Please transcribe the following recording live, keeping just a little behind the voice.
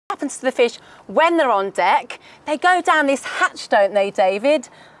happens to the fish when they're on deck? They go down this hatch, don't they, David?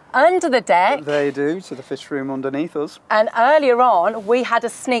 Under the deck. They do, to the fish room underneath us. And earlier on, we had a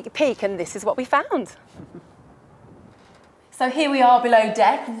sneak peek, and this is what we found. So here we are below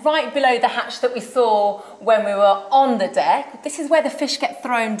deck, right below the hatch that we saw when we were on the deck. This is where the fish get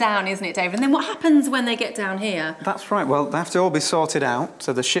thrown down, isn't it, David? And then what happens when they get down here? That's right. Well, they have to all be sorted out.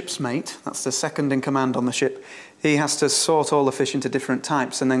 So the ship's mate, that's the second in command on the ship, he has to sort all the fish into different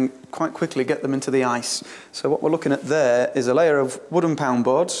types and then quite quickly get them into the ice. So what we're looking at there is a layer of wooden pound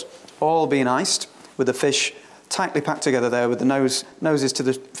boards, all being iced, with the fish tightly packed together there with the noses to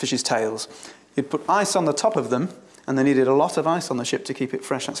the fish's tails. You'd put ice on the top of them, and they needed a lot of ice on the ship to keep it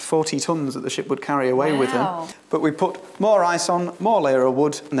fresh. That's 40 tons that the ship would carry away with them. But we put more ice on, more layer of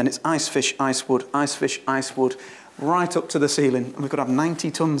wood, and then it's ice, fish, ice, wood, ice, fish, ice, wood, right up to the ceiling. And we could have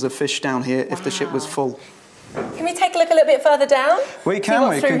 90 tons of fish down here if the ship was full. Can we take a look a little bit further down? We can.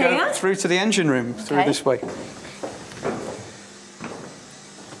 We can go through to the engine room, through this way.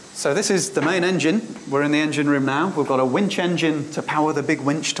 So this is the main engine. We're in the engine room now. We've got a winch engine to power the big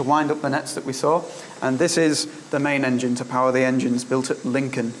winch to wind up the nets that we saw. And this is the main engine to power the engines built at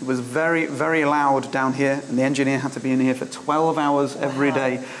Lincoln. It was very, very loud down here, and the engineer had to be in here for 12 hours every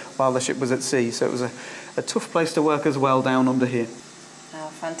day while the ship was at sea. So it was a tough place to work as well down under here. Oh,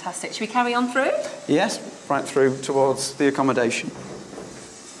 fantastic. Should we carry on through? Yes, right through towards the accommodation.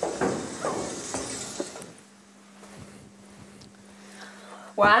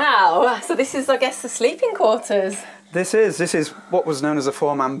 Wow, so this is, I guess, the sleeping quarters. This is what was known as a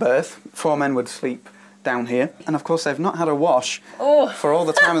four-man berth. 4 men would sleep down here. And of course, they've not had a wash for all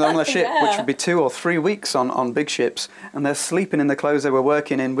the time they're on the ship, which would be 2 or 3 weeks on big ships. And they're sleeping in the clothes they were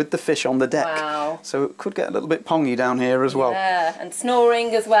working in with the fish on the deck. Wow. So it could get a little bit pongy down here as well. Yeah, and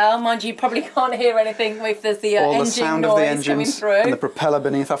snoring as well. Mind you probably can't hear anything if there's the all engine the sound noise of the engines coming through. and the propeller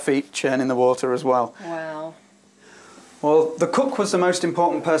beneath our feet churning the water as well. Wow. Well, the cook was the most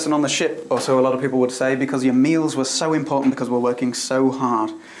important person on the ship, or so a lot of people would say, because your meals were so important because we're working so hard.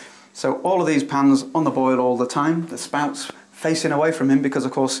 So all of these pans on the boil all the time, the spouts facing away from him because,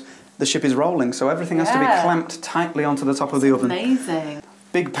 of course, the ship is rolling, so everything has to be clamped tightly onto the top of the oven. Amazing.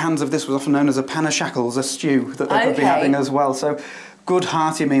 Big pans of this was often known as a pan of shackles, a stew that they could be having as well. So good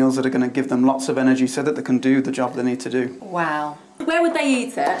hearty meals that are going to give them lots of energy so that they can do the job they need to do. Wow. Where would they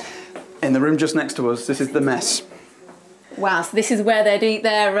eat it? In the room just next to us. This is the mess. Wow, so this is where they'd eat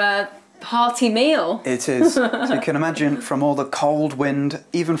their hearty meal. It is. So you can imagine from all the cold wind,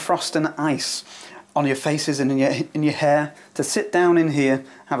 even frost and ice on your faces and in your hair, to sit down in here,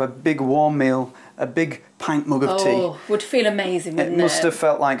 have a big warm meal, a big pint mug of tea. Oh, would feel amazing, wouldn't it? It must have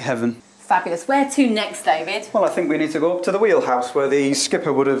felt like heaven. Fabulous. Where to next, David? Well, I think we need to go up to the wheelhouse where the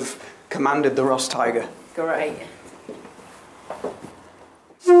skipper would have commanded the Ross Tiger. Great.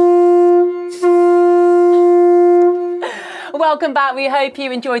 Welcome back. We hope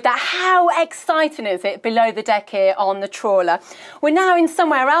you enjoyed that. How exciting is it below the deck here on the trawler? We're now in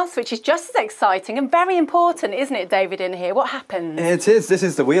somewhere else which is just as exciting and very important, isn't it, David, in here? What happens? It is. This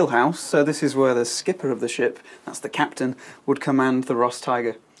is the wheelhouse. So this is where the skipper of the ship, that's the captain, would command the Ross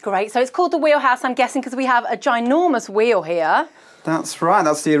Tiger. Great. So it's called the wheelhouse, I'm guessing, because we have a ginormous wheel here. That's right.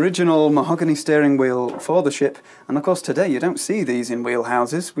 That's the original mahogany steering wheel for the ship. And of course, today you don't see these in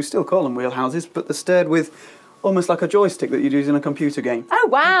wheelhouses. We still call them wheelhouses, but they're steered with almost like a joystick that you'd use in a computer game. Oh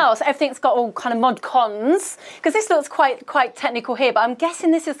wow, so everything's got all kind of mod cons, because this looks quite technical here, but I'm guessing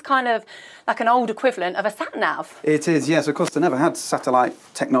this is kind of like an old equivalent of a sat-nav. It is, yes. Of course, they never had satellite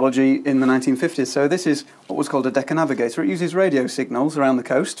technology in the 1950s, so this is what was called a decker navigator. It uses radio signals around the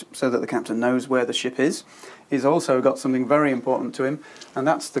coast so that the captain knows where the ship is. He's also got something very important to him, and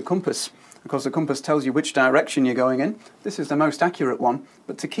that's the compass. Of course, the compass tells you which direction you're going in. This is the most accurate one,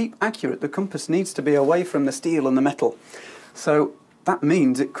 but to keep accurate, the compass needs to be away from the steel and the metal. So that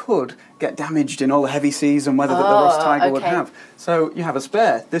means it could get damaged in all the heavy seas and weather that the Ross Tiger would have. So you have a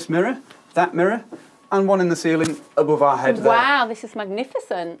spare, this mirror, that mirror, and one in the ceiling above our head there. Wow, this is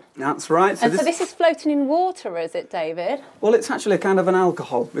magnificent. That's right. So this is floating in water, is it, David? Well, it's actually kind of an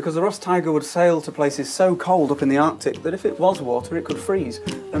alcohol, because the Ross Tiger would sail to places so cold up in the Arctic that if it was water, it could freeze,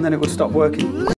 and then it would stop working.